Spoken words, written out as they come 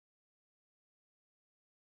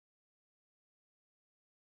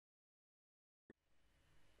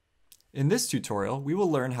In this tutorial, we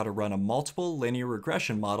will learn how to run a multiple linear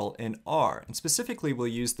regression model in R, and specifically we'll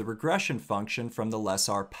use the regression function from the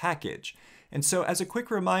lessR package. And so as a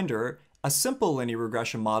quick reminder, a simple linear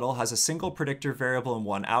regression model has a single predictor variable and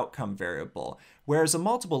one outcome variable, whereas a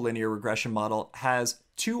multiple linear regression model has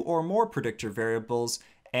two or more predictor variables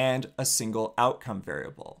and a single outcome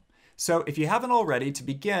variable. So if you haven't already, to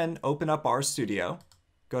begin, open up RStudio.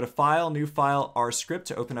 Go to File, New File, RScript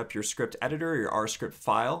to open up your script editor, your RScript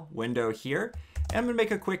file window here. And I'm going to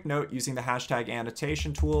make a quick note using the hashtag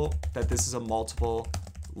annotation tool that this is a multiple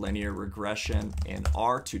linear regression in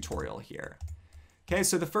R tutorial here. Okay,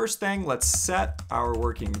 so the first thing, let's set our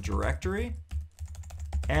working directory.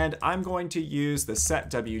 And I'm going to use the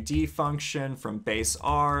setwd function from base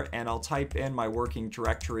R, and I'll type in my working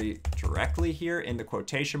directory directly here in the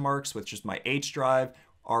quotation marks, which is my H drive,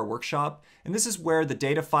 R workshop. And this is where the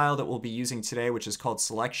data file that we'll be using today, which is called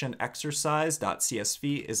selection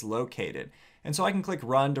exercise.csv, is located. And so I can click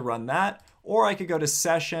run to run that, or I could go to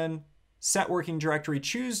session, set working directory,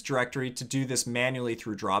 choose directory to do this manually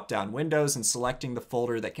through drop-down windows and selecting the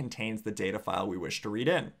folder that contains the data file we wish to read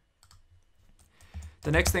in.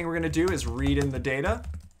 The next thing we're going to do is read in the data.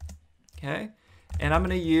 Okay, and I'm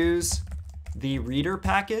going to use the reader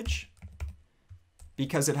package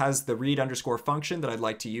because it has the read underscore function that I'd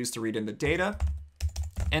like to use to read in the data.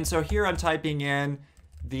 And so here I'm typing in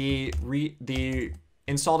the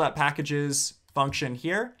install.packages function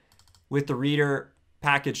here with the reader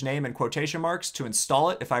package name and quotation marks to install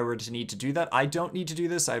it if I were to need to do that. I don't need to do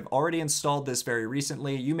this. I've already installed this very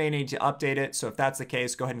recently. You may need to update it. So if that's the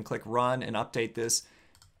case, go ahead and click run and update this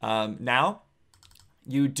now.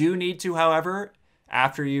 You do need to, however,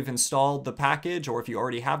 after you've installed the package, or if you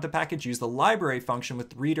already have the package, use the library function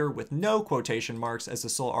with reader with no quotation marks as the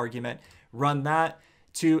sole argument. Run that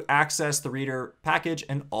to access the reader package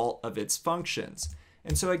and all of its functions.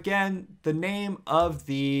 And so again, the name of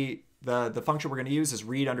the function we're going to use is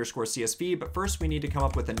read underscore CSV, but first we need to come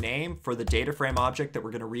up with a name for the data frame object that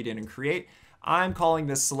we're going to read in and create. I'm calling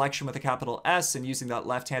this selection with a capital S and using that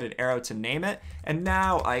left-handed arrow to name it. And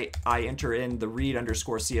now I enter in the read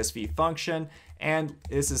underscore CSV function, and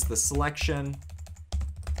this is the selection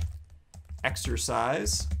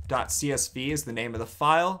exercise.csv is the name of the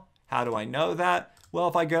file. How do I know that? Well,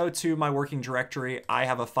 if I go to my working directory, I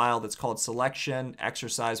have a file that's called selection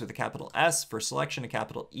exercise with a capital S for selection, a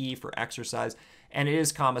capital E for exercise, and it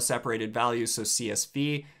is comma separated values, so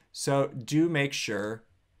CSV. So do make sure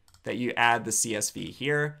that you add the CSV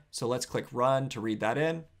here. So let's click run to read that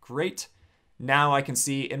in. Great. Now I can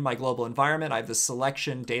see in my global environment, I have the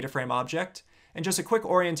selection data frame object. And just a quick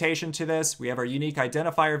orientation to this, we have our unique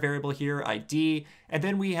identifier variable here, ID, and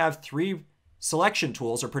then we have three selection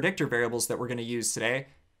tools or predictor variables that we're going to use today.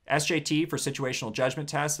 SJT for situational judgment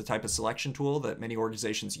test, the type of selection tool that many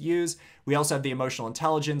organizations use. We also have the emotional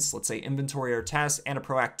intelligence, let's say inventory or test, and a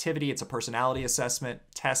proactivity, it's a personality assessment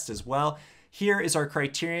test as well. Here is our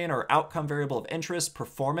criterion or outcome variable of interest,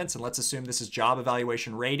 performance, and let's assume this is job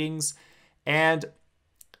evaluation ratings. And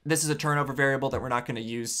this is a turnover variable that we're not going to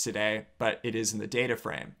use today, but it is in the data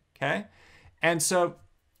frame, okay? And so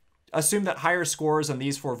assume that higher scores on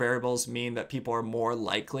these four variables mean that people are more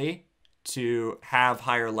likely to have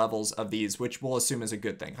higher levels of these, which we'll assume is a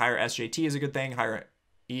good thing. Higher SJT is a good thing, higher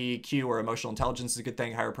EQ or emotional intelligence is a good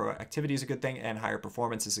thing, higher proactivity is a good thing, and higher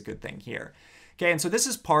performance is a good thing here. Okay, and so this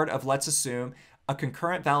is part of, let's assume, a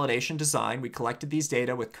concurrent validation design. We collected these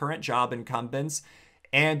data with current job incumbents,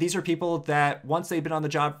 and these are people that once they've been on the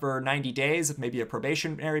job for 90 days, maybe a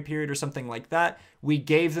probationary period or something like that, we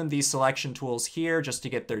gave them these selection tools here just to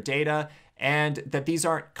get their data, and that these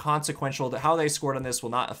aren't consequential, that how they scored on this will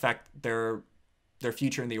not affect their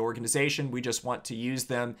future in the organization. We just want to use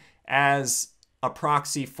them as a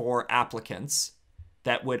proxy for applicants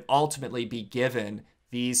that would ultimately be given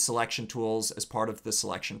these selection tools as part of the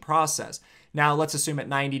selection process. Now, let's assume at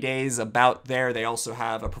 90 days, about there, they also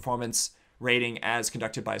have a performance rating as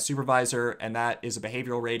conducted by a supervisor, and that is a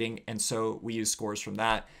behavioral rating, and so we use scores from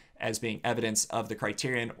that as being evidence of the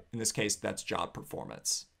criterion. In this case, that's job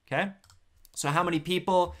performance, okay? So how many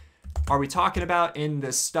people are we talking about in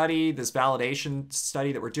this study, this validation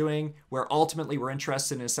study that we're doing, where ultimately we're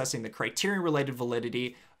interested in assessing the criterion-related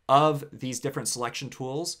validity of these different selection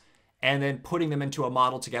tools, and then putting them into a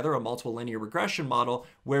model together, a multiple linear regression model,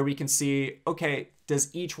 where we can see, okay, does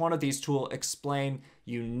each one of these tools explain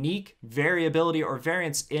unique variability or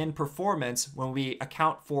variance in performance when we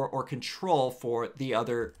account for or control for the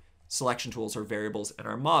other selection tools or variables in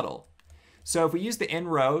our model? So if we use the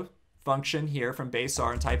in-row function here from base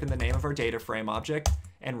R and type in the name of our data frame object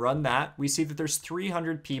and run that, we see that there's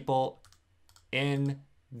 300 people in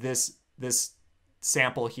this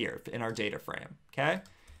sample here in our data frame, okay?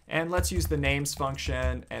 And let's use the names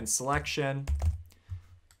function and selection.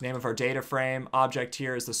 Name of our data frame. Object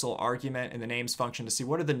here is the sole argument in the names function to see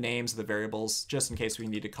what are the names of the variables, just in case we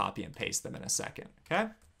need to copy and paste them in a second, okay?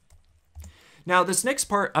 Now this next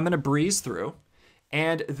part I'm going to breeze through,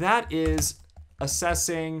 and that is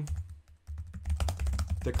assessing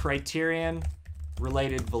the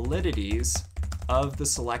criterion-related validities of the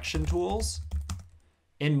selection tools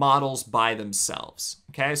in models by themselves,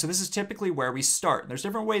 okay? So this is typically where we start. There's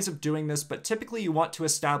different ways of doing this, but typically you want to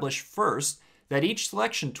establish first that each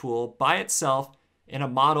selection tool by itself in a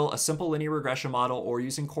model, a simple linear regression model, or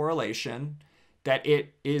using correlation, that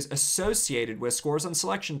it is associated with scores on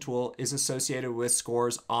selection tool is associated with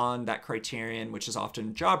scores on that criterion, which is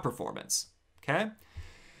often job performance, okay?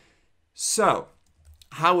 So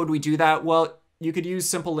how would we do that? Well, you could use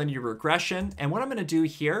simple linear regression. And what I'm going to do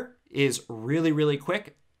here is really, really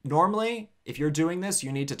quick. Normally, if you're doing this,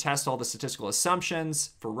 you need to test all the statistical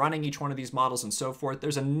assumptions for running each one of these models and so forth.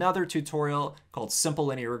 There's another tutorial called Simple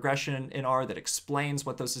Linear Regression in R that explains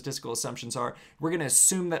what those statistical assumptions are. We're going to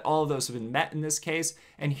assume that all of those have been met in this case.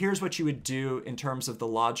 And here's what you would do in terms of the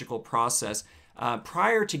logical process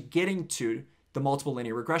prior to getting to the multiple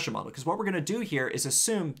linear regression model. Because what we're going to do here is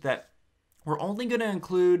assume that we're only going to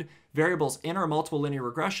include variables in our multiple linear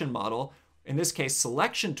regression model, in this case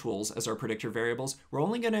selection tools as our predictor variables. We're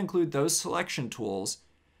only going to include those selection tools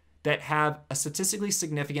that have a statistically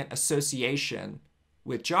significant association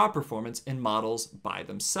with job performance in models by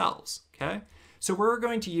themselves, okay? So we're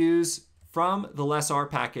going to use from the lessR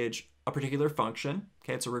package a particular function,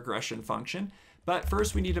 okay? It's a regression function, but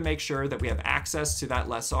first we need to make sure that we have access to that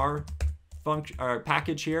lessR function or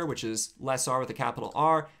package here, which is lessR with a capital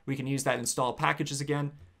R. We can use that install packages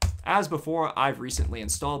again. As before, I've recently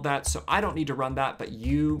installed that, so I don't need to run that, but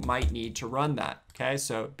you might need to run that, okay?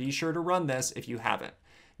 So be sure to run this if you haven't.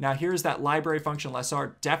 Now here's that library function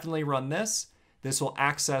lessR. Definitely run this. This will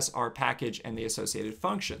access our package and the associated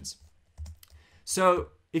functions. So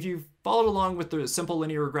if you've followed along with the simple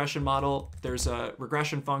linear regression model, there's a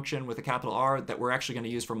regression function with a capital R that we're actually going to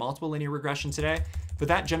use for multiple linear regression today, but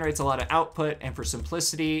that generates a lot of output. And for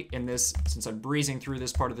simplicity in this, since I'm breezing through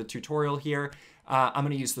this part of the tutorial here, I'm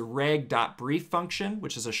going to use the reg.brief function,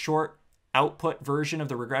 which is a short output version of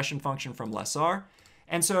the regression function from lessR.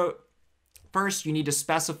 And so first you need to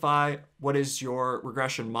specify what is your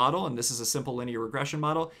regression model, and this is a simple linear regression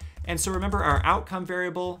model. And so remember, our outcome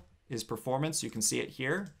variable is performance. You can see it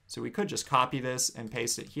here. So we could just copy this and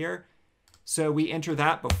paste it here. So we enter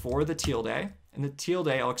that before the tilde, and the tilde,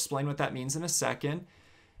 I'll explain what that means in a second,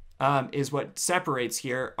 is what separates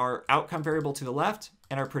here our outcome variable to the left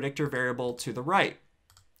and our predictor variable to the right.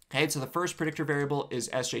 Okay, so the first predictor variable is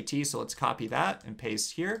SJT, so let's copy that and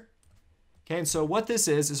paste here. Okay, and so what this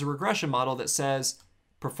is a regression model that says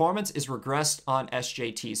performance is regressed on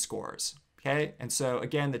SJT scores. Okay, and so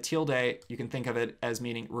again, the tilde, you can think of it as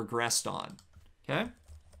meaning regressed on. Okay,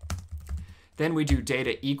 then we do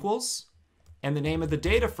data equals, and the name of the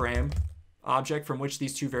data frame object from which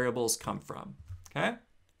these two variables come from. Okay,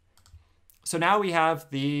 so now we have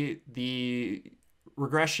the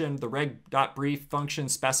regression, the reg.brief function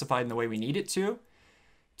specified in the way we need it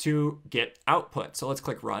to get output. So let's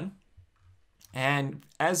click run. And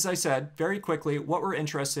as I said, very quickly, what we're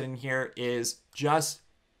interested in here is just,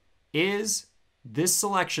 is this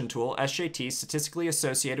selection tool, SJT, statistically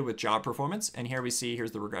associated with job performance? And here we see,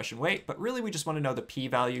 here's the regression weight, but really we just want to know the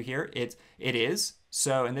p-value here. It is.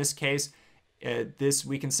 So in this case,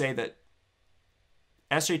 we can say that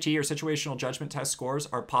SJT or situational judgment test scores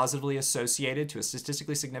are positively associated to a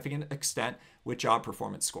statistically significant extent with job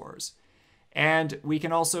performance scores. And we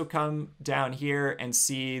can also come down here and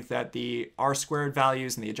see that the R squared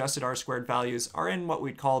values and the adjusted R squared values are in what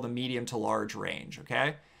we'd call the medium to large range,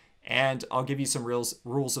 okay? And I'll give you some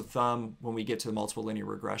rules of thumb when we get to the multiple linear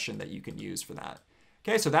regression that you can use for that.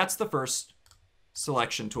 Okay, so that's the first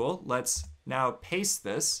selection tool. Let's now paste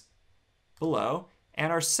this below.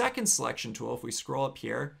 And our second selection tool, if we scroll up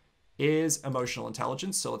here, is emotional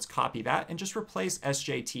intelligence. So let's copy that and just replace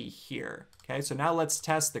SJT here. Okay, so now let's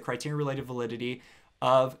test the criterion-related validity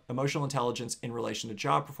of emotional intelligence in relation to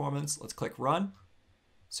job performance. Let's click run.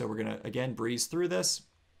 So we're gonna, again, breeze through this.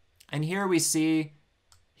 And here we see,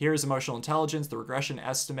 here's emotional intelligence, the regression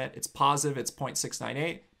estimate. It's positive, it's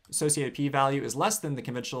 0.698. Associated p-value is less than the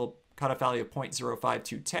conventional cutoff value of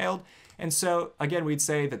 0.052 tailed. And so again, we'd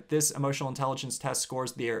say that this emotional intelligence test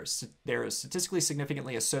scores, they're statistically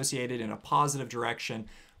significantly associated in a positive direction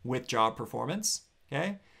with job performance,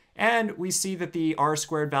 okay? And we see that the R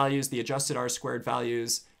squared values, the adjusted R squared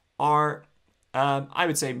values are, I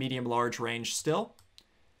would say medium large range still.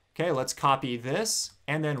 Okay, let's copy this.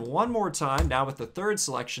 And then one more time, now with the third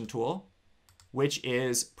selection tool, which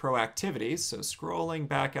is proactivity. So scrolling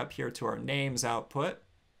back up here to our names output,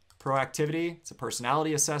 proactivity, it's a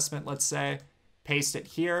personality assessment, let's say, paste it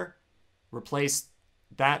here, replace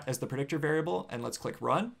that as the predictor variable, and let's click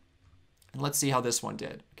run. And let's see how this one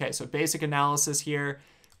did. Okay, so basic analysis here.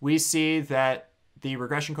 We see that the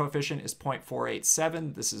regression coefficient is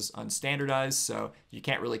 0.487. This is unstandardized, so you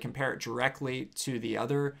can't really compare it directly to the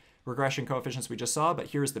other regression coefficients we just saw, but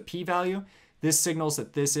here's the p-value. This signals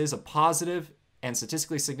that this is a positive and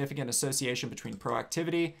statistically significant association between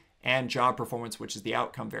proactivity and job performance, which is the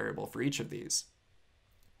outcome variable for each of these.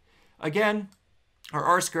 Again, our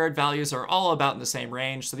R-squared values are all about in the same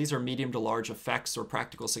range, so these are medium to large effects or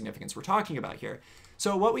practical significance we're talking about here.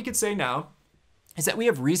 So what we could say now is that we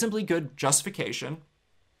have reasonably good justification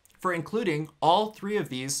for including all three of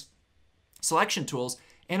these selection tools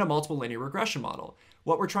in a multiple linear regression model.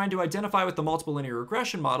 What we're trying to identify with the multiple linear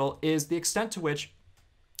regression model is the extent to which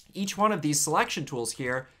each one of these selection tools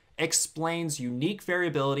here explains unique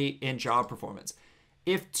variability in job performance.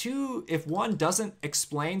 If one doesn't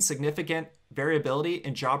explain significant variability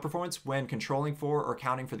in job performance when controlling for or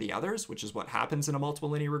accounting for the others, which is what happens in a multiple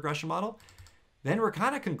linear regression model, then we're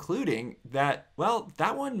kind of concluding that, well,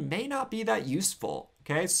 that one may not be that useful,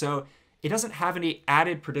 okay? So it doesn't have any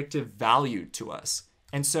added predictive value to us.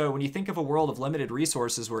 And so when you think of a world of limited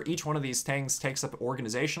resources where each one of these things takes up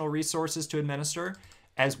organizational resources to administer,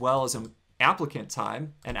 as well as applicant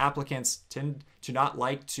time, and applicants tend to not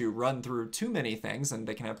like to run through too many things, and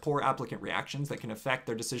they can have poor applicant reactions that can affect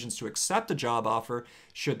their decisions to accept a job offer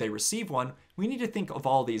should they receive one, we need to think of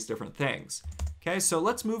all these different things. Okay, so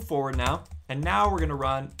let's move forward now. And now we're going to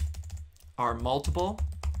run our multiple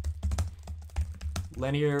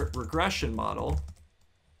linear regression model.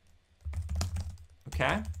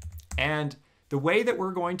 Okay, and the way that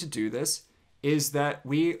we're going to do this is that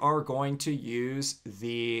we are going to use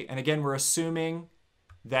and again, we're assuming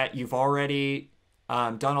that you've already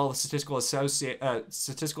done all the statistical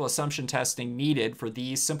assumption testing needed for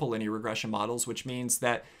these simple linear regression models, which means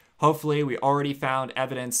that hopefully we already found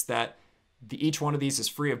evidence that each one of these is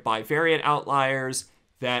free of bivariate outliers,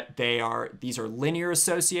 that these are linear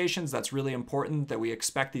associations. That's really important, that we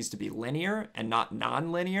expect these to be linear and not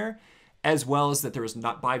nonlinear, as well as that there is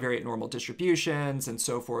not bivariate normal distributions and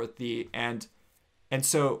so forth. And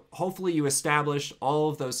so hopefully you established all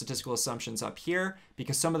of those statistical assumptions up here,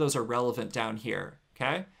 because some of those are relevant down here,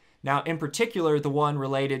 okay? Now, in particular, the one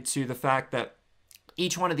related to the fact that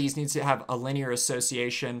each one of these needs to have a linear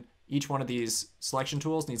association. Each one of these selection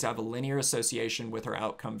tools needs to have a linear association with our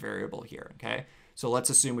outcome variable here, okay? So let's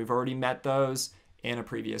assume we've already met those in a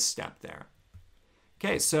previous step there.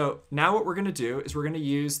 Okay, so now what we're going to do is we're going to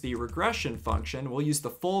use the regression function. We'll use the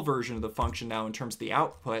full version of the function now in terms of the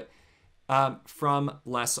output from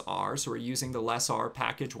lessR. So we're using the lessR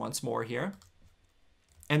package once more here.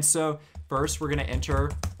 And so first we're going to enter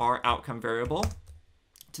our outcome variable.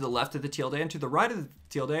 To the left of the tilde and to the right of the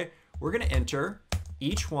tilde, we're going to enter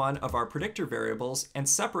each one of our predictor variables and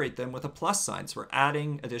separate them with a plus sign. So we're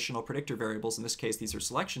adding additional predictor variables. In this case, these are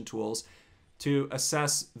selection tools to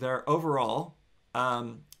assess their overall,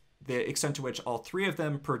 the extent to which all three of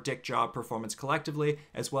them predict job performance collectively,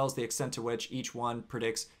 as well as the extent to which each one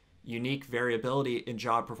predicts unique variability in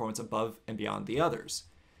job performance above and beyond the others.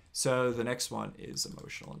 So the next one is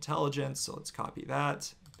emotional intelligence. So let's copy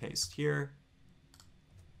that, paste here.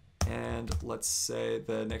 And let's say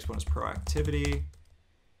the next one is proactivity.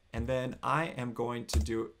 And then I am going to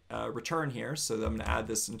do a return here. So I'm going to add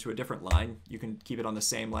this into a different line. You can keep it on the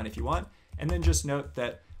same line if you want. And then just note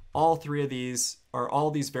that all three of these are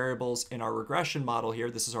all these variables in our regression model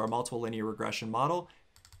here. This is our multiple linear regression model.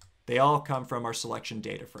 They all come from our selection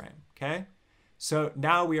data frame, okay? So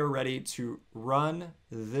now we are ready to run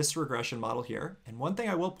this regression model here. And one thing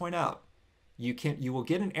I will point out, you will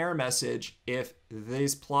get an error message if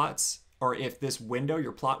these plots, or if this window,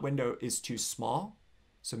 your plot window, is too small.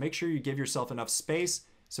 So make sure you give yourself enough space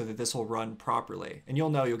so that this will run properly. And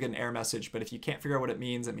you'll get an error message, but if you can't figure out what it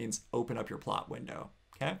means open up your plot window,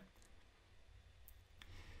 okay?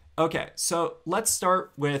 Okay, so let's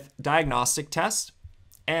start with diagnostic test.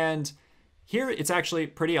 And here it's actually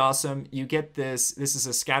pretty awesome. You get this is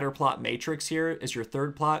a scatter plot matrix here as your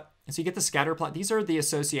third plot. And so you get the scatter plot. These are the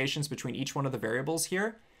associations between each one of the variables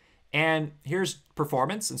here. And here's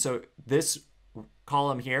performance. And so this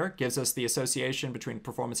column here gives us the association between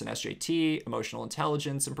performance and SJT, emotional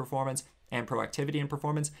intelligence and performance, and proactivity and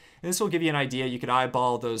performance. And this will give you an idea. You could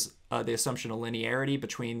eyeball those the assumption of linearity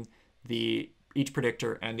between each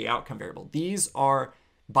predictor and the outcome variable. These are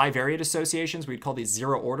bivariate associations. We'd call these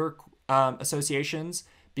zero order associations,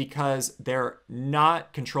 because they're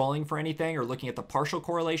not controlling for anything or looking at the partial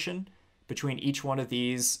correlation between each one of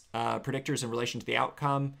these predictors in relation to the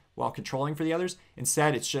outcome while controlling for the others.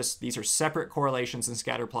 Instead, it's just these are separate correlations and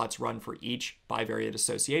scatter plots run for each bivariate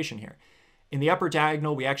association here. In the upper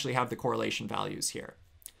diagonal, we actually have the correlation values here.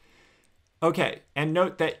 Okay, and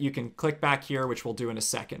note that you can click back here, which we'll do in a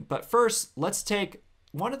second. But first, let's take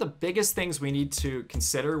one of the biggest things we need to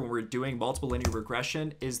consider when we're doing multiple linear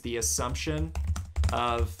regression is the assumption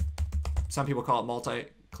of, some people call it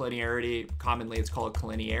multi-collinearity, commonly it's called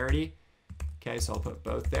collinearity. Okay, so I'll put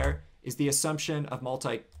both there, is the assumption of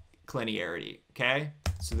multi-collinearity, okay?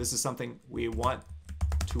 So this is something we want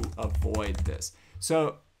to avoid this.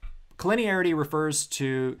 So collinearity refers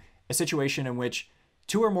to a situation in which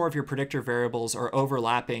two or more of your predictor variables are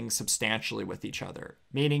overlapping substantially with each other,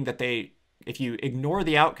 meaning that if you ignore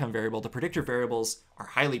the outcome variable, the predictor variables are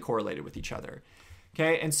highly correlated with each other.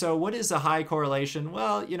 Okay, and so what is a high correlation?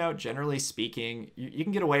 Well, generally speaking, you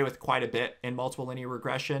can get away with quite a bit in multiple linear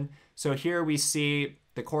regression. So here we see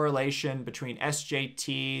the correlation between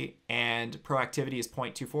SJT and proactivity is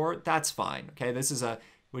 0.24. That's fine. Okay, this is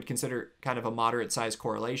would consider kind of a moderate size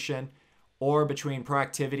correlation. Or between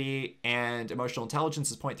proactivity and emotional intelligence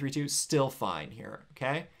is 0.32, still fine here.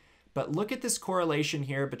 Okay, but look at this correlation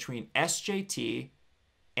here between SJT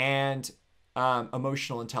and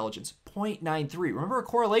emotional intelligence, 0.93. Remember, a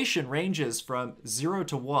correlation ranges from 0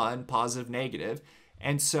 to 1, positive, negative.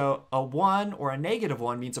 And so a 1 or a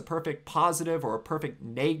 -1 means a perfect positive or a perfect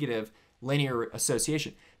negative linear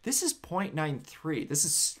association. This is 0.93. This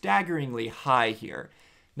is staggeringly high here.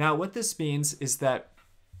 Now, what this means is that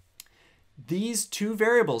these two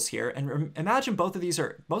variables here, and imagine both of these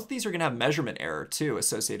are going to have measurement error too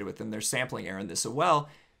associated with them. There's sampling error in this as well.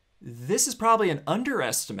 This is probably an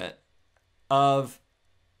underestimate of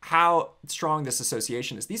how strong this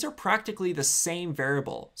association is. These are practically the same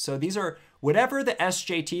variable. So these are whatever the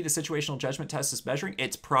SJT, the situational judgment test, is measuring,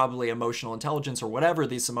 it's probably emotional intelligence or whatever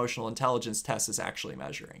this emotional intelligence test is actually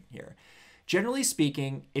measuring here. Generally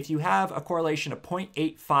speaking, if you have a correlation of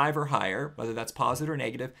 0.85 or higher, whether that's positive or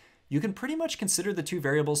negative, you can pretty much consider the two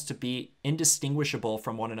variables to be indistinguishable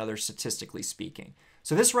from one another statistically speaking.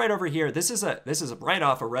 So this right over here, this is right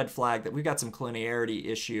off a red flag that we've got some collinearity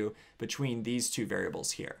issue between these two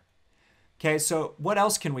variables here. Okay, so what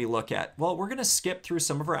else can we look at? Well, we're going to skip through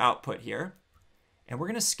some of our output here, and we're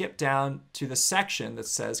going to skip down to the section that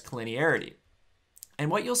says collinearity. And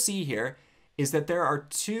what you'll see here is that there are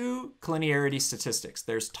two collinearity statistics.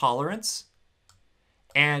 There's tolerance,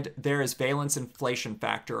 and there is valence inflation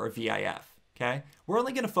factor, or VIF, okay? We're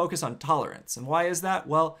only going to focus on tolerance. And why is that?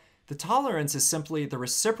 Well, the tolerance is simply the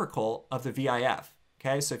reciprocal of the VIF,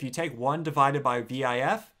 okay? So if you take 1 divided by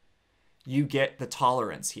VIF, you get the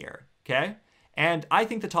tolerance here, okay? And I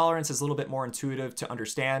think the tolerance is a little bit more intuitive to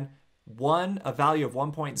understand. A value of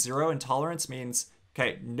 1.0 in tolerance means,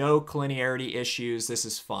 okay, no collinearity issues, this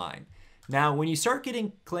is fine. Now, when you start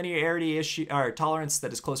getting collinearity issue or tolerance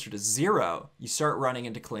that is closer to 0, you start running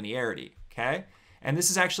into collinearity, okay? And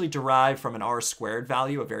this is actually derived from an R-squared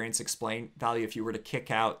value, a variance explained value. If you were to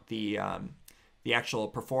kick out the actual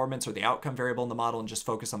performance or the outcome variable in the model and just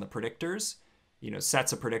focus on the predictors,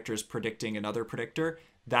 sets of predictors predicting another predictor,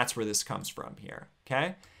 that's where this comes from here,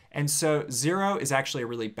 okay? And so 0 is actually a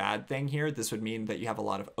really bad thing here. This would mean that you have a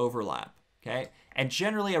lot of overlap, okay? And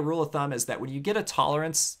generally, a rule of thumb is that when you get a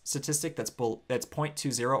tolerance statistic that's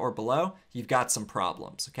 0.20 or below, you've got some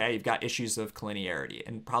problems, okay? You've got issues of collinearity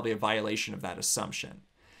and probably a violation of that assumption.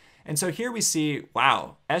 And so here we see,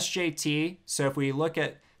 wow, SJT. So if we look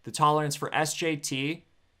at the tolerance for SJT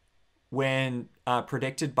when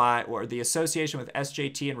predicted by, or the association with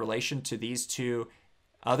SJT in relation to these two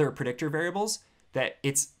other predictor variables, that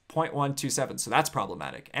it's 0.127. So that's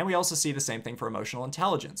problematic. And we also see the same thing for emotional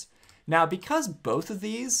intelligence. Now, because both of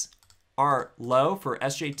these are low for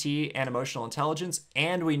SJT and emotional intelligence,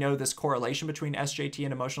 and we know this correlation between SJT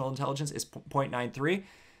and emotional intelligence is 0.93,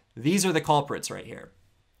 these are the culprits right here.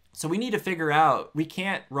 So we need to figure out, we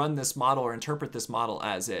can't run this model or interpret this model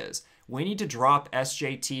as is. We need to drop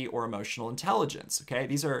SJT or emotional intelligence, okay?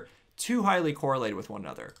 These are too highly correlated with one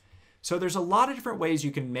another. So there's a lot of different ways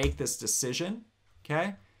you can make this decision,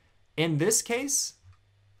 okay? In this case,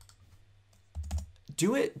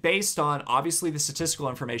 do it based on obviously the statistical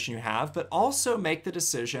information you have, but also make the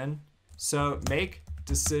decision. So make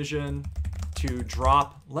decision to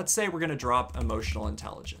drop, let's say we're going to drop emotional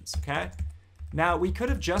intelligence, okay? Now we could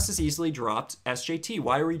have just as easily dropped SJT.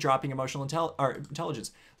 Why are we dropping emotional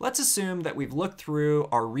intelligence? Let's assume that we've looked through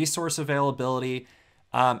our resource availability,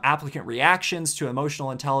 applicant reactions to emotional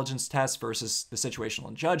intelligence tests versus the situational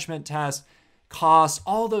and judgment test, cost,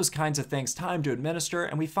 all those kinds of things, time to administer.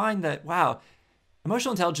 And we find that, wow,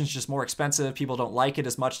 emotional intelligence is just more expensive. People don't like it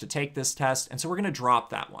as much to take this test. And so we're going to drop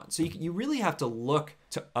that one. So you really have to look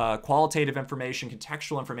to qualitative information,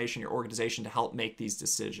 contextual information in your organization to help make these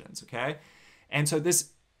decisions, okay? And so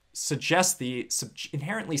this suggests the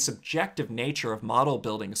inherently subjective nature of model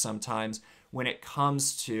building sometimes when it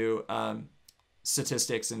comes to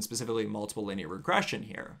statistics and specifically multiple linear regression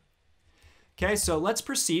here. Okay, so let's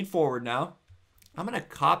proceed forward now. I'm going to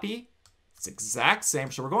copy this exact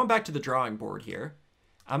same. So we're going back to the drawing board here.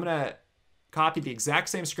 I'm going to copy the exact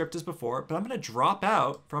same script as before, but I'm going to drop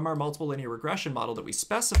out from our multiple linear regression model that we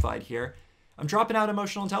specified here. I'm dropping out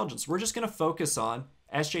emotional intelligence. We're just going to focus on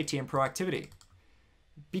SJT and proactivity.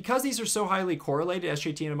 Because these are so highly correlated,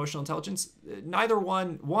 SJT and emotional intelligence, neither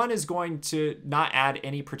one is going to not add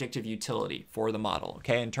any predictive utility for the model,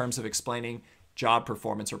 okay, in terms of explaining job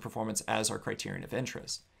performance or performance as our criterion of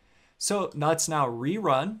interest. So let's now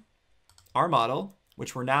rerun our model,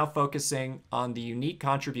 which we're now focusing on the unique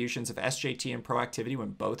contributions of SJT and proactivity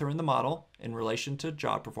when both are in the model in relation to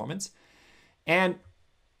job performance. And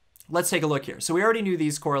let's take a look here. So we already knew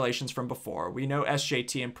these correlations from before. We know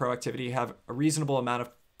SJT and proactivity have a reasonable amount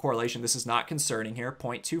of correlation. This is not concerning here,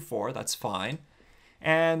 0.24, that's fine.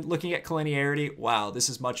 And looking at collinearity, wow, this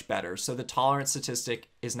is much better. So the tolerance statistic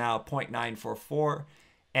is now 0.944.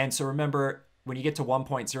 And so remember, when you get to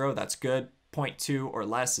 1.0, that's good. 0.2 or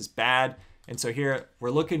less is bad. And so here, we're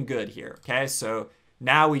looking good here, okay? So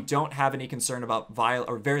now we don't have any concern about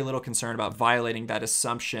or very little concern about violating that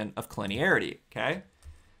assumption of collinearity, okay?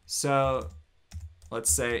 So let's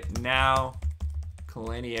say now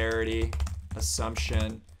collinearity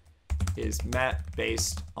assumption is met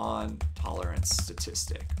based on tolerance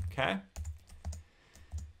statistic, okay?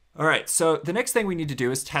 All right, so the next thing we need to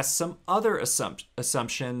do is test some other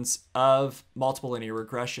assumptions of multiple linear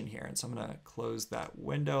regression here. And so I'm gonna close that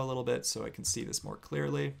window a little bit so I can see this more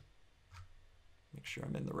clearly. Make sure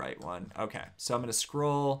I'm in the right one. Okay, so I'm gonna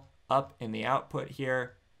scroll up in the output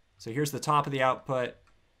here. So here's the top of the output.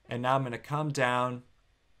 And now I'm going to come down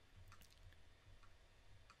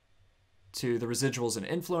to the residuals and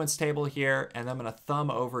influence table here, and I'm going to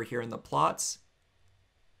thumb over here in the plots,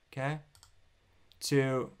 okay,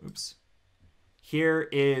 to, oops, here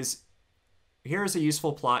is a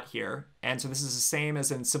useful plot here. And so this is the same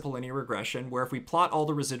as in simple linear regression, where if we plot all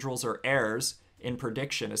the residuals or errors in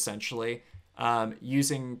prediction, essentially,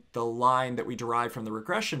 using the line that we derived from the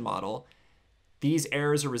regression model, these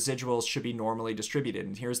errors or residuals should be normally distributed.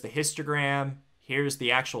 And here's the histogram, here's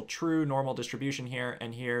the actual true normal distribution here,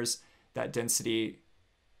 and here's that density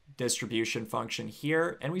distribution function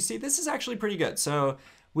here. And we see this is actually pretty good. So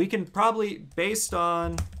we can probably, based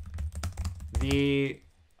on the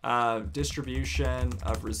distribution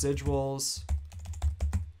of residuals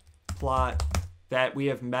plot, that we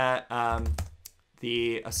have met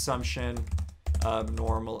the assumption of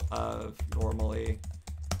normally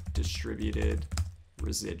distributed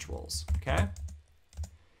residuals, okay?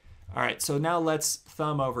 All right, so now let's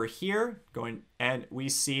thumb over here, and we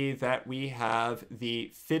see that we have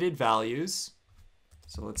the fitted values.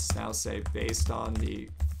 So let's now say based on the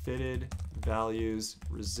fitted values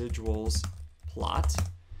residuals plot,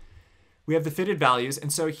 we have the fitted values.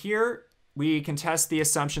 And so here we can test the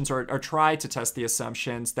assumptions or try to test the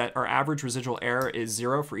assumptions that our average residual error is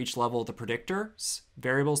 0 for each level of the predictors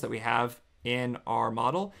variables that we have in our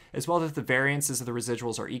model, as well as the variances of the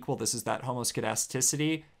residuals are equal. This is that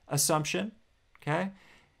homoscedasticity assumption, okay?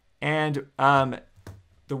 And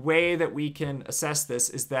the way that we can assess this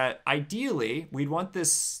is that ideally we'd want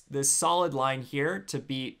this solid line here to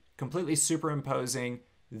be completely superimposing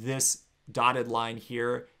this dotted line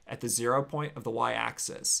here at the 0 point of the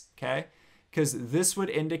y-axis, okay? Because this would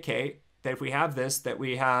indicate that if we have this, that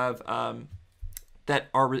we have that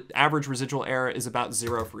our average residual error is about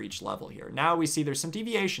 0 for each level here. Now we see there's some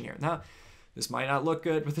deviation here. Now, this might not look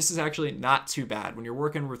good, but this is actually not too bad. When you're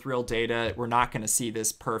working with real data, we're not going to see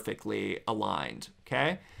this perfectly aligned,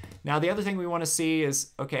 okay? Now, the other thing we want to see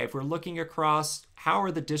is, okay, if we're looking across, how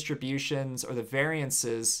are the distributions or the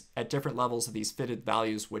variances at different levels of these fitted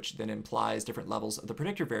values, which then implies different levels of the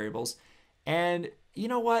predictor variables. And you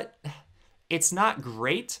know what? It's not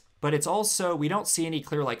great, but it's also, we don't see any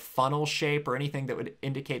clear like funnel shape or anything that would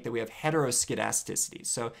indicate that we have heteroskedasticity.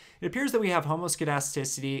 So it appears that we have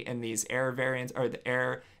homoskedasticity in these error variants, or the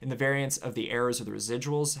error in the variance of the errors or the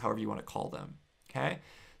residuals, however you want to call them, okay?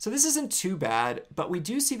 So this isn't too bad, but we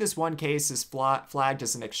do see this one case is flagged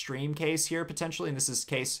as an extreme case here potentially, and this is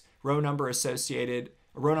case row number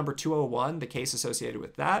 201, the case associated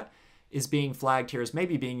with that is being flagged here as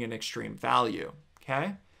maybe being an extreme value,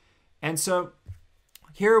 okay? And so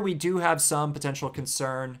Here we do have some potential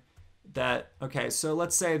concern that, okay, so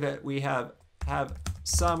let's say that we have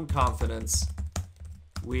some confidence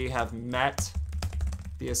we have met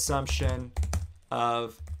the assumption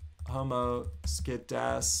of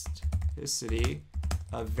homoscedasticity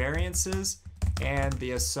of variances and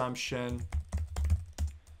the assumption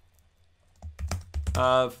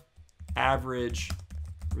of average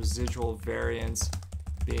residual variance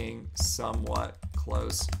being somewhat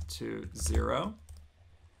close to 0.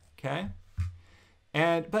 Okay.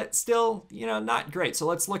 But still, not great. So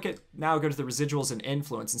let's look at now go to the residuals and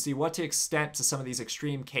influence and see what to extent to some of these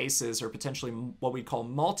extreme cases or potentially what we call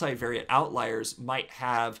multivariate outliers might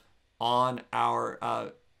have on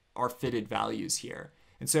our fitted values here.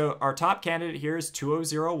 And so our top candidate here is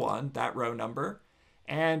 2001, that row number.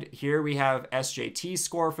 And here we have SJT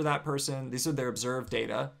score for that person. These are their observed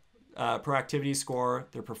data, proactivity score,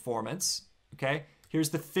 their performance. Okay.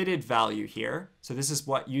 Here's the fitted value here. So this is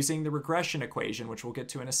what, using the regression equation, which we'll get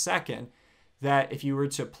to in a second, that if you were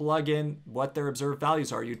to plug in what their observed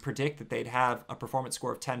values are, you'd predict that they'd have a performance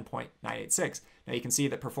score of 10.986. Now you can see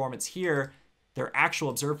that performance here, their actual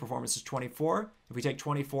observed performance is 24. If we take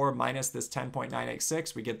 24 minus this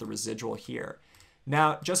 10.986, we get the residual here.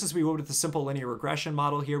 Now, just as we would with the simple linear regression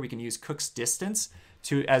model here, we can use Cook's distance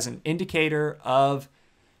as an indicator of,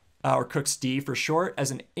 or Cook's D for short, as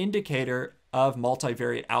an indicator of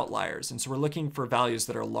multivariate outliers. And so we're looking for values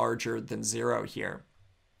that are larger than 0 here.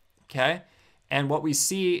 Okay. And what we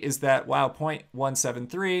see is that, wow,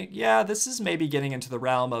 0.173, yeah, this is maybe getting into the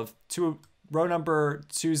realm of row number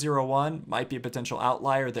 201 might be a potential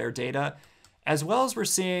outlier, their data, as well as we're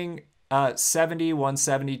seeing 70,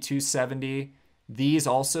 170, 270. These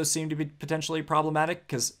also seem to be potentially problematic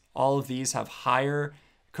because all of these have higher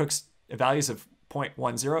Cook's values of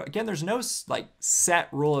 0.10. Again, there's no set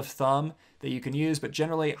rule of thumb that you can use, but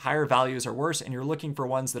generally higher values are worse, and you're looking for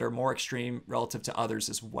ones that are more extreme relative to others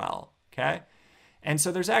as well. Okay. And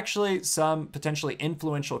so there's actually some potentially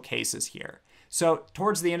influential cases here. So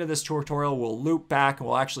towards the end of this tutorial, we'll loop back and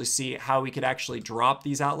we'll actually see how we could actually drop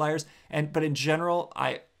these outliers. But in general,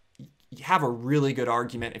 you have a really good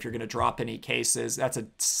argument if you're going to drop any cases. That's a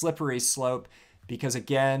slippery slope because,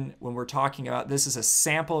 again, when we're talking about this is a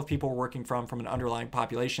sample of people we're working from an underlying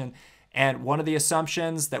population. And one of the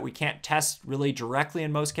assumptions that we can't test really directly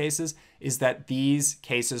in most cases is that these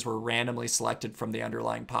cases were randomly selected from the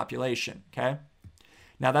underlying population. Okay.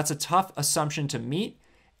 Now that's a tough assumption to meet.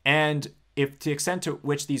 And if to the extent to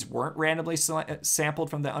which these weren't randomly sampled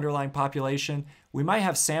from the underlying population, we might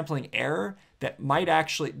have sampling error that might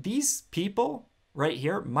actually, these people right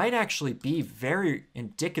here might actually be very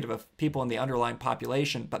indicative of people in the underlying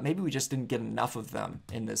population, but maybe we just didn't get enough of them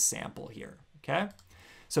in this sample here. Okay.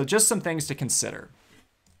 So just some things to consider.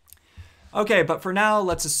 Okay, but for now,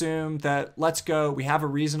 let's assume that we have a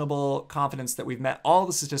reasonable confidence that we've met all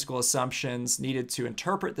the statistical assumptions needed to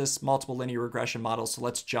interpret this multiple linear regression model. So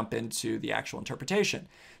let's jump into the actual interpretation.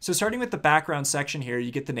 So starting with the background section here, you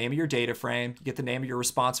get the name of your data frame, you get the name of your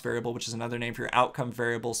response variable, which is another name for your outcome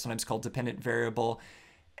variable, sometimes called dependent variable.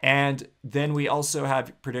 And then we also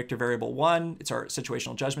have predictor variable 1, it's our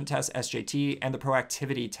situational judgment test, SJT, and the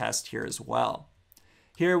proactivity test here as well.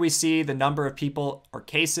 Here we see the number of people or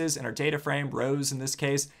cases in our data frame, rows in this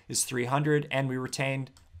case, is 300, and we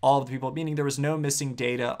retained all of the people, meaning there was no missing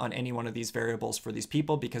data on any one of these variables for these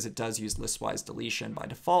people because it does use listwise deletion by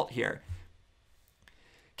default here.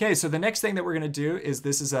 Okay, so the next thing that we're going to do is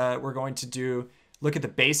we're going to look at the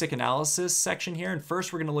basic analysis section here. And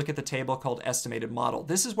first, we're going to look at the table called estimated model.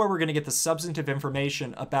 This is where we're going to get the substantive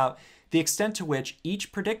information about the extent to which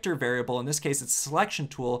each predictor variable, in this case, its selection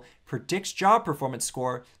tool, predicts job performance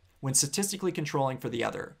score when statistically controlling for the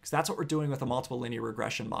other. Because that's what we're doing with a multiple linear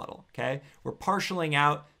regression model. Okay, we're partialing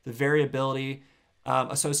out the variability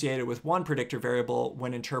associated with one predictor variable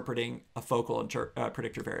when interpreting a focal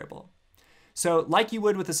predictor variable. So like you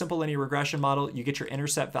would with a simple linear regression model, you get your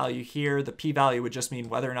intercept value here. The p-value would just mean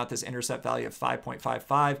whether or not this intercept value of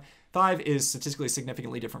 5.555 is statistically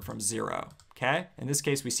significantly different from 0. Okay, in this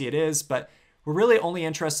case, we see it is, but we're really only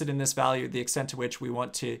interested in this value, the extent to which we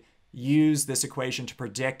want to use this equation to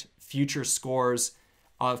predict future scores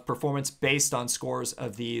of performance based on scores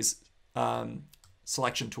of these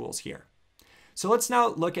selection tools here. So let's now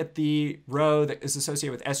look at the row that is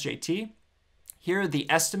associated with SJT. Here, the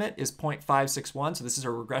estimate is 0.561. So this is a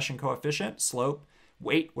regression coefficient, slope,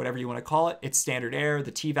 weight, whatever you want to call it. It's standard error, the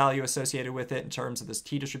t-value associated with it in terms of this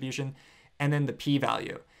t-distribution, and then the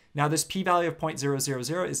p-value. Now, this p-value of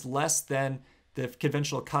 0.000 is less than the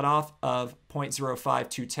conventional cutoff of 0.05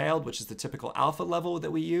 two-tailed, which is the typical alpha level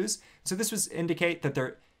that we use. So this would indicate that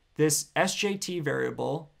this SJT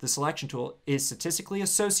variable, the selection tool, is statistically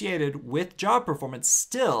associated with job performance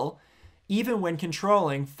still, even when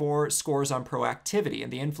controlling for scores on proactivity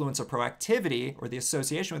and the influence of proactivity or the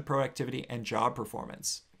association with proactivity and job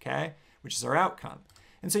performance, okay, which is our outcome.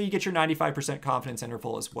 And so you get your 95% confidence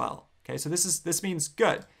interval as well. Okay, so this means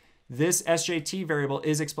good. This SJT variable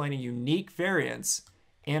is explaining unique variance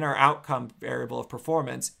in our outcome variable of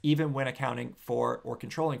performance, even when accounting for or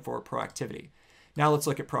controlling for proactivity. Now let's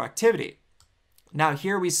look at proactivity. Now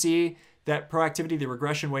here we see that proactivity, the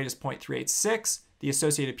regression weight is 0.386. The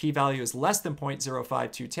associated p-value is less than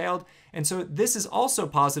 0.05 two-tailed. And so this is also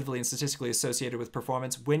positively and statistically associated with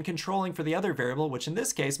performance when controlling for the other variable, which in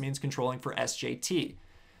this case means controlling for SJT.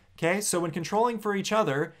 Okay, so when controlling for each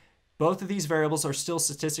other, both of these variables are still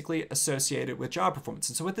statistically associated with job performance.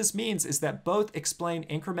 And so what this means is that both explain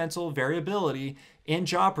incremental variability in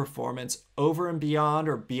job performance over and beyond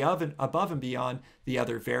or above and beyond the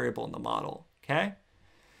other variable in the model. Okay,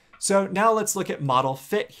 so now let's look at model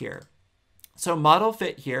fit here. So model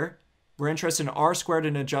fit here, we're interested in R squared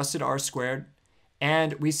and adjusted R squared.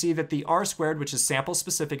 And we see that the R squared, which is sample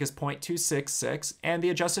specific, is 0.266, and the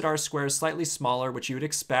adjusted R squared is slightly smaller, which you would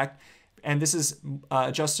expect. And this is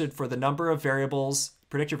adjusted for the number of variables,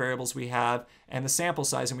 predictor variables we have, and the sample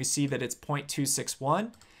size, and we see that it's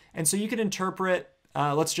 0.261. And so you can interpret,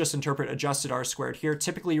 let's just interpret adjusted R squared here.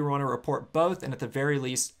 Typically you want to report both, and at the very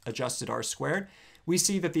least, adjusted R squared. We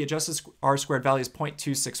see that the adjusted R squared value is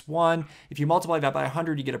 0.261. If you multiply that by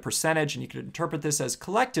 100, you get a percentage, and you could interpret this as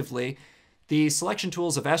collectively, the selection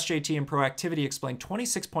tools of SJT and proactivity explain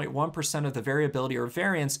 26.1% of the variability or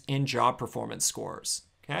variance in job performance scores.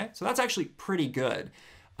 Okay, so that's actually pretty good.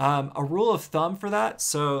 A rule of thumb for that,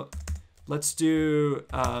 so let's do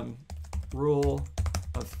rule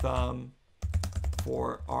of thumb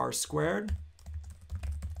for R squared.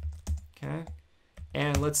 Okay,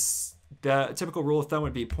 and the typical rule of thumb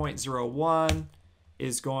would be 0.01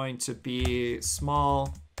 is going to be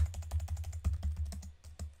small,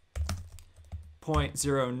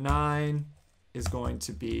 0.09 is going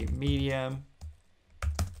to be medium,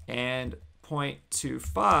 and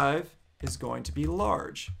 0.25 is going to be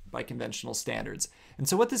large by conventional standards. And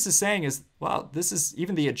so what this is saying is, wow, this is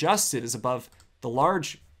even the adjusted is above the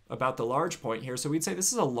large, about the large point here. So we'd say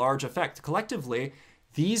this is a large effect. Collectively,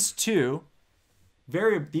 these two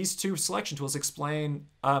selection tools explain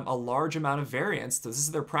a large amount of variance. So this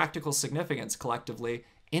is their practical significance collectively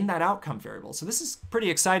in that outcome variable. So this is pretty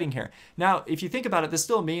exciting here. Now, if you think about it, this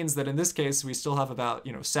still means that in this case, we still have about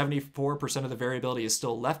 74% of the variability is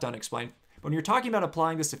still left unexplained. When you're talking about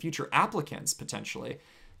applying this to future applicants, potentially,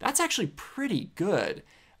 that's actually pretty good.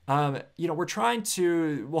 We'll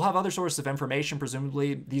have other sources of information.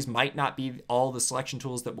 Presumably, these might not be all the selection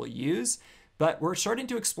tools that we'll use, but we're starting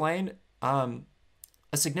to explain a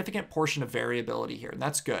significant portion of variability here, and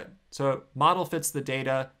that's good. So model fits the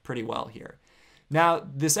data pretty well here. Now,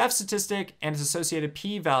 this F statistic and its associated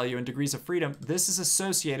p-value and degrees of freedom, this is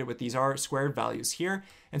associated with these R squared values here.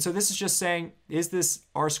 And so this is just saying, is this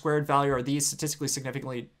R squared value, are these statistically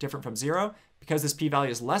significantly different from 0? Because this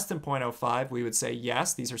p-value is less than 0.05, we would say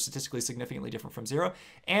yes, these are statistically significantly different from 0.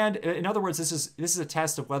 And in other words, this is a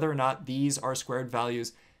test of whether or not these R squared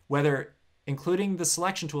values, whether including the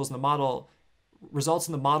selection tools in the model, results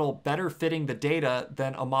in the model better fitting the data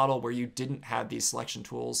than a model where you didn't have these selection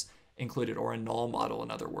tools included, or a null model, in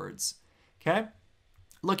other words. Okay.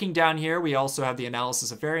 Looking down here, we also have the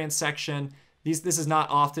analysis of variance section. This is not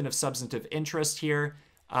often of substantive interest here.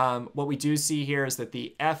 What we do see here is that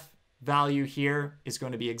the F value here is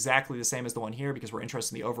going to be exactly the same as the one here because we're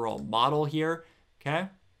interested in the overall model here. Okay.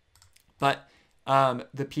 But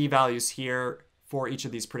the p-values here for each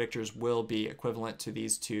of these predictors will be equivalent to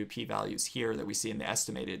these two p-values here that we see in the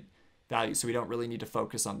estimated value. So we don't really need to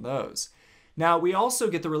focus on those. Now, we also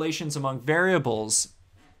get the relations among variables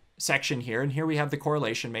section here, and here we have the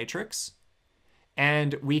correlation matrix.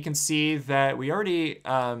 And we can see that we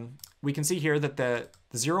can see here that the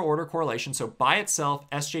zero order correlation, so by itself,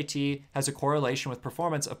 SJT has a correlation with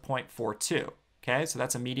performance of 0.42. Okay, so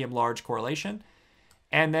that's a medium large correlation.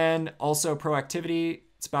 And then also proactivity,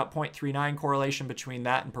 it's about 0.39 correlation between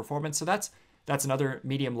that and performance. So that's another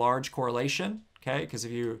medium large correlation. Okay, because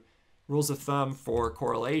if you rules of thumb for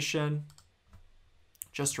correlation,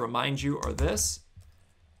 just to remind you, are this.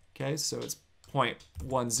 Okay, so it's 0.10,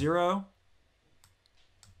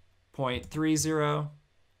 0.30,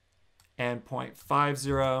 and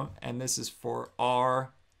 0.50, and this is for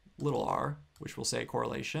R, little r, which we'll say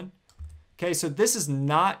correlation. Okay, so this is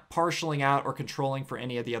not partialing out or controlling for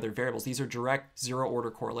any of the other variables. These are direct zero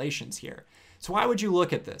order correlations here. So why would you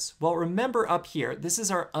look at this? Well, remember up here, this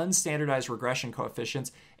is our unstandardized regression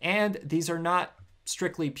coefficients, and these are not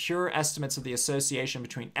strictly pure estimates of the association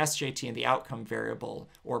between SJT and the outcome variable,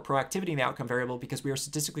 or proactivity in the outcome variable, because we are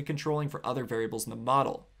statistically controlling for other variables in the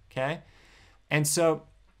model, okay? And so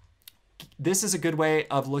this is a good way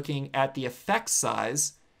of looking at the effect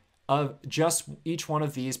size of just each one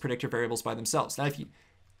of these predictor variables by themselves. Now, if you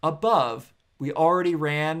above, we already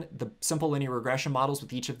ran the simple linear regression models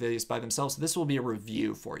with each of these by themselves. So this will be a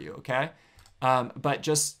review for you, okay? But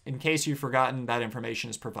just in case you've forgotten, that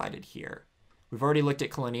information is provided here. We've already looked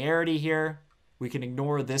at collinearity here. We can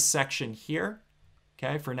ignore this section here,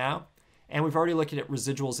 okay, for now. And we've already looked at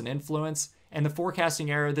residuals and influence. And the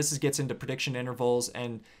forecasting error, this gets into prediction intervals,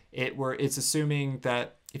 and it's assuming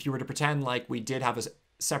that if you were to pretend like we did have a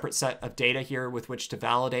separate set of data here with which to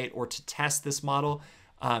validate or to test this model,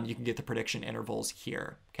 you can get the prediction intervals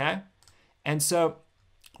here, okay? And so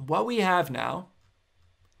what we have now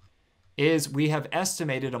is we have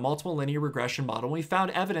estimated a multiple linear regression model. We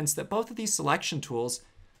found evidence that both of these selection tools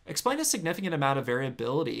explain a significant amount of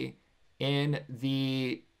variability in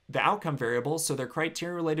the outcome variables, so their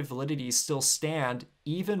criterion-related validities still stand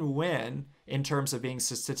even when, in terms of being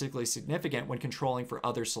statistically significant, when controlling for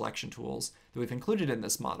other selection tools that we've included in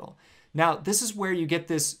this model. Now, this is where you get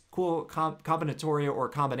this cool combinatorial or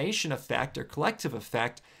combination effect or collective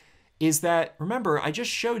effect, is that, remember, I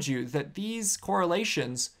just showed you that these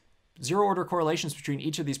correlations, zero-order correlations between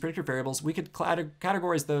each of these predictor variables, we could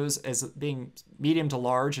categorize those as being medium to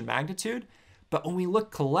large in magnitude. But when we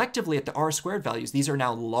look collectively at the R-squared values, these are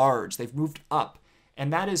now large. They've moved up.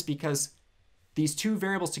 And that is because these two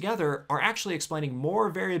variables together are actually explaining more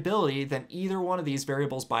variability than either one of these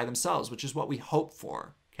variables by themselves, which is what we hope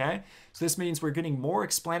for, okay? So this means we're getting more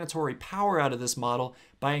explanatory power out of this model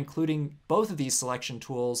by including both of these selection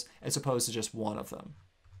tools as opposed to just one of them,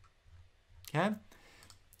 okay?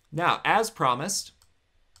 Now, as promised,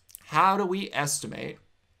 how do we estimate?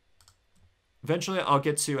 Eventually, I'll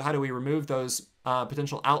get to how do we remove those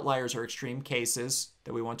potential outliers or extreme cases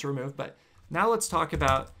that we want to remove. But now let's talk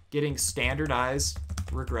about getting standardized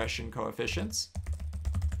regression coefficients.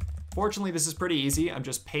 Fortunately, this is pretty easy. I'm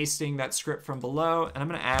just pasting that script from below, and I'm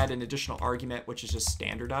going to add an additional argument, which is just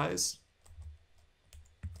standardized.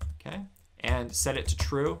 Okay, and set it to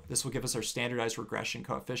true. This will give us our standardized regression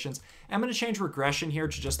coefficients. And I'm going to change regression here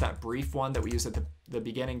to just that brief one that we used at the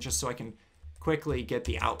beginning, just so I can quickly get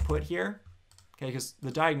the output here. Okay, because the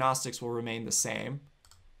diagnostics will remain the same.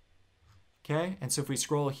 Okay, and so if we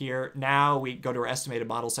scroll here, now we go to our estimated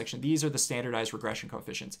model section. These are the standardized regression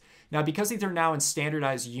coefficients. Now, because these are now in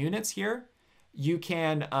standardized units here, you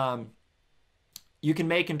can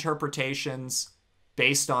make interpretations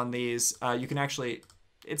based on these. You can actually,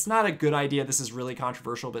 it's not a good idea, this is really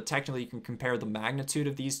controversial, but technically you can compare the magnitude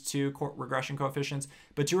of these two regression coefficients,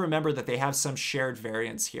 but do remember that they have some shared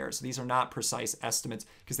variance here. So these are not precise estimates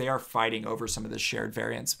because they are fighting over some of the shared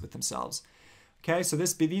variance with themselves. Okay, so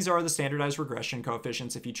these are the standardized regression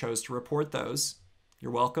coefficients. If you chose to report those,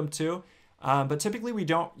 you're welcome to. But typically we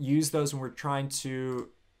don't use those when we're trying to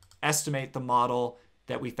estimate the model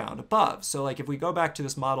that we found above. So like if we go back to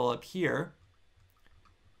this model up here,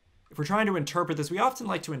 if we're trying to interpret this, we often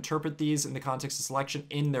like to interpret these in the context of selection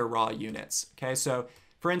in their raw units. Okay, so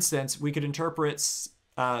for instance, we could interpret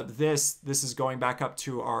this is going back up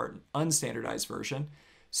to our unstandardized version.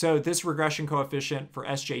 So this regression coefficient for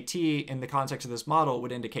SJT in the context of this model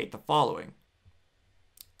would indicate the following.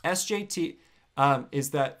 SJT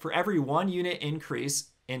is that for every 1 unit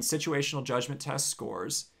increase in situational judgment test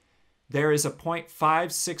scores, there is a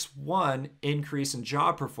 0.561 increase in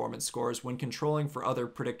job performance scores when controlling for other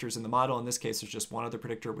predictors in the model. In this case, there's just one other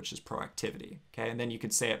predictor, which is proactivity. Okay, and then you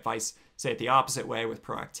could say it the opposite way with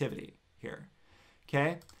proactivity here.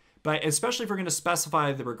 Okay, but especially if we're going to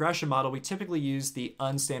specify the regression model, we typically use the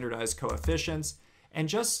unstandardized coefficients. And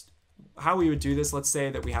just how we would do this, let's say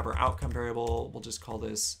that we have our outcome variable. We'll just call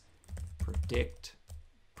this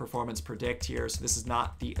performance predict here. So this is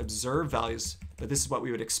not the observed values, but this is what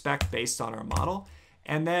we would expect based on our model.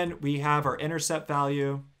 And then we have our intercept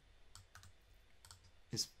value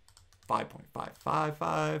is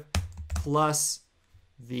 5.555 plus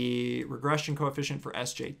the regression coefficient for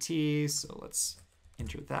SJT. So let's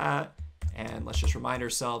enter that. And let's just remind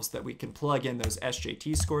ourselves that we can plug in those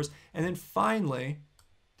SJT scores. And then finally,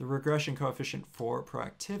 the regression coefficient for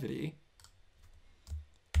proactivity.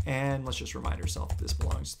 And let's just remind ourselves this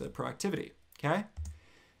belongs to the proactivity, okay?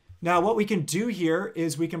 Now what we can do here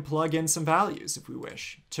is we can plug in some values if we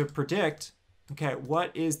wish to predict, okay, what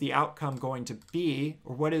is the outcome going to be,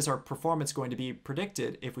 or what is our performance going to be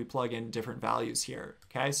predicted if we plug in different values here,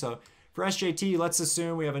 okay? So For SJT, let's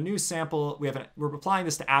assume we have a new sample. We're applying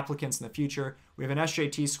this to applicants in the future. We have an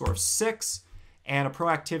SJT score of 6 and a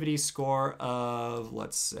proactivity score of,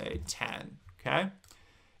 let's say, 10. Okay.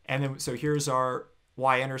 And then, so here's our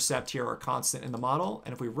y-intercept here, our constant in the model.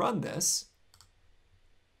 And if we run this,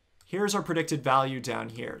 here's our predicted value down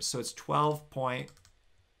here. So it's 12 point.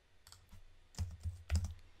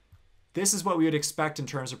 This is what we would expect in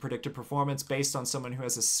terms of predicted performance based on someone who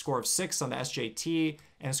has a score of 6 on the SJT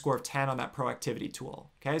and a score of 10 on that proactivity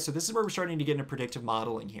tool. Okay, so this is where we're starting to get into predictive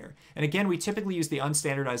modeling here. And again, we typically use the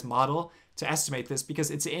unstandardized model to estimate this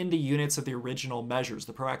because it's in the units of the original measures,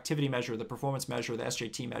 the proactivity measure, the performance measure, the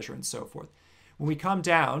SJT measure, and so forth. When we come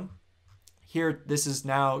down here, this is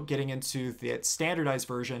now getting into the standardized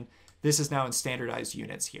version. This is now in standardized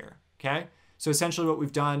units here. Okay, so essentially what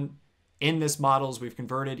we've done in this model is we've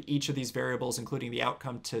converted each of these variables, including the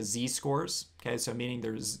outcome, to z-scores. Okay, so meaning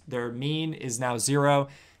their mean is now 0,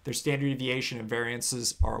 their standard deviation and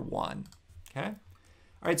variances are 1. Okay, all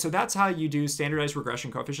right, so that's how you do standardized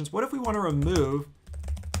regression coefficients. What if we want to remove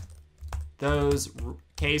those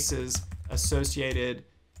cases associated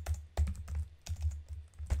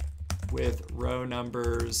with row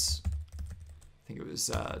numbers? I think it was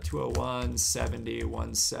 201, 70,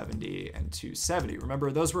 170, and 270.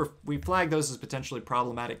 Remember, we flagged those as potentially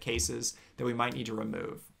problematic cases that we might need to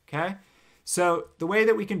remove. Okay, so the way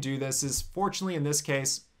that we can do this is, fortunately in this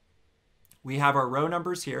case, we have our row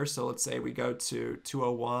numbers here. So let's say we go to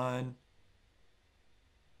 201.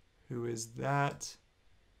 Who is that?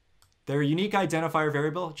 Their unique identifier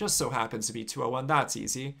variable just so happens to be 201. That's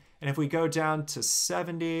easy. And if we go down to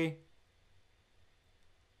 70,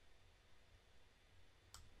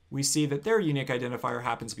 we see that their unique identifier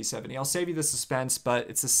happens to be 70. I'll save you the suspense, but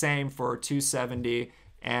it's the same for 270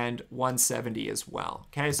 and 170 as well.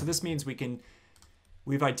 Okay, so this means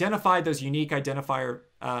we've identified those unique identifier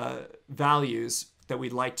values that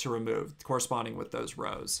we'd like to remove corresponding with those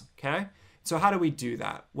rows. Okay, so how do we do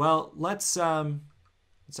that? Well, let's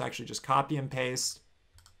actually just copy and paste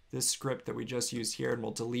this script that we just used here, and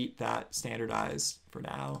we'll delete that standardized for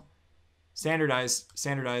now. Standardize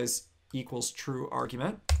equals true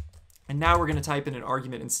argument. And now we're going to type in an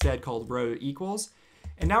argument instead called row equals.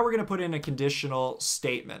 And now we're going to put in a conditional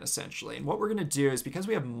statement essentially. And what we're going to do is, because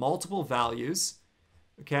we have multiple values,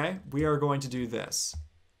 okay, we are going to do this.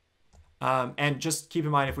 And just keep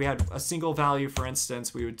in mind, if we had a single value, for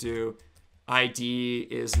instance, we would do ID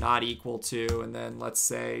is not equal to, and then let's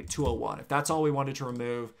say 201. If that's all we wanted to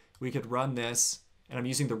remove, we could run this. And I'm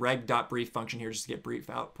using the reg.brief function here just to get brief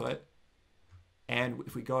output. And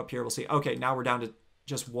if we go up here, we'll see, okay, now we're down to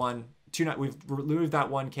just we've removed that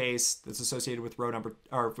one case that's associated with row number,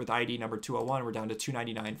 or with ID number 201. We're down to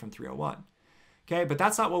 299 from 301. Okay, but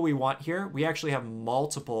that's not what we want here. We actually have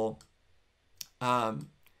multiple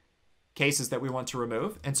cases that we want to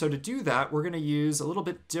remove. And so to do that, we're going to use a little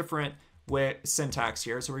bit different syntax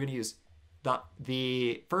here. So we're going to use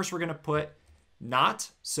first we're going to put not,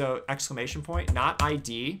 so exclamation point, not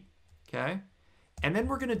ID, okay? And then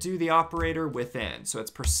we're going to do the operator within. So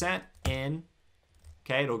it's %in.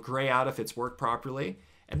 Okay, it'll gray out if it's worked properly.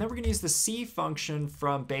 And then we're going to use the C function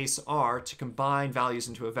from base R to combine values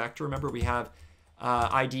into a vector. Remember, we have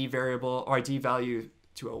ID variable, or ID value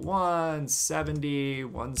 201, 70,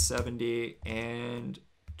 170, and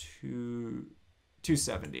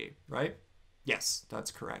 270, right? Yes, that's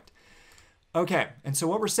correct. Okay, and so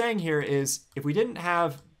what we're saying here is, if we didn't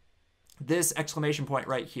have this exclamation point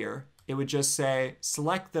right here, it would just say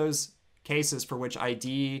select those cases for which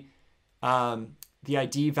ID, the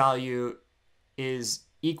ID value is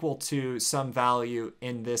equal to some value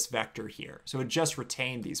in this vector here. So it would just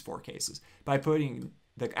retain these 4 cases. By putting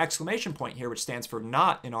the exclamation point here, which stands for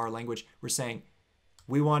not in our language, we're saying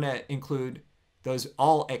we want to include those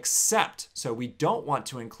all except, so we don't want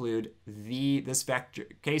to include this vector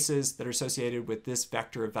cases that are associated with this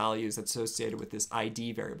vector of values that's associated with this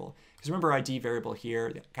ID variable. Because remember, ID variable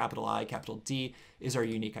here, capital I, capital D, is our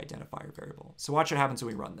unique identifier variable. So watch what happens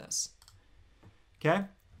when we run this. Okay,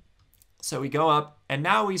 so we go up, and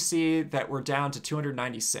now we see that we're down to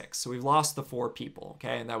 296. So we've lost the 4 people,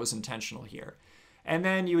 okay, and that was intentional here. And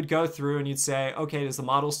then you would go through and you'd say, okay, does the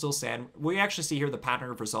model still stand? We actually see here the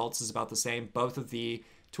pattern of results is about the same. Both of the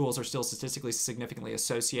tools are still statistically significantly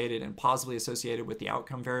associated and positively associated with the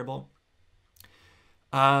outcome variable.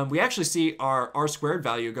 We actually see our R squared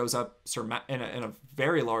value goes up in a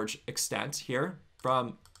very large extent here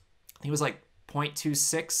from, I think it was like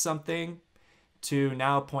 0.26 something to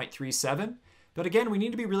now 0.37. But again, we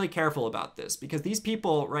need to be really careful about this because these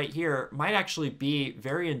people right here might actually be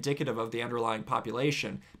very indicative of the underlying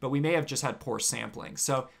population, but we may have just had poor sampling.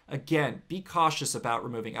 So again, be cautious about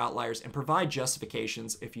removing outliers and provide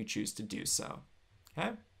justifications if you choose to do so.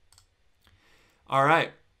 Okay? All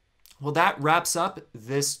right. Well, that wraps up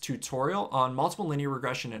this tutorial on multiple linear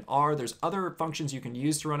regression in R. There's other functions you can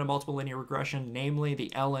use to run a multiple linear regression, namely the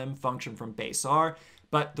lm function from base R,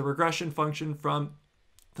 but the regression function from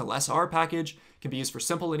the lessR package can be used for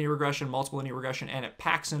simple linear regression, multiple linear regression, and it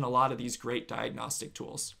packs in a lot of these great diagnostic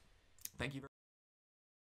tools. Thank you very much.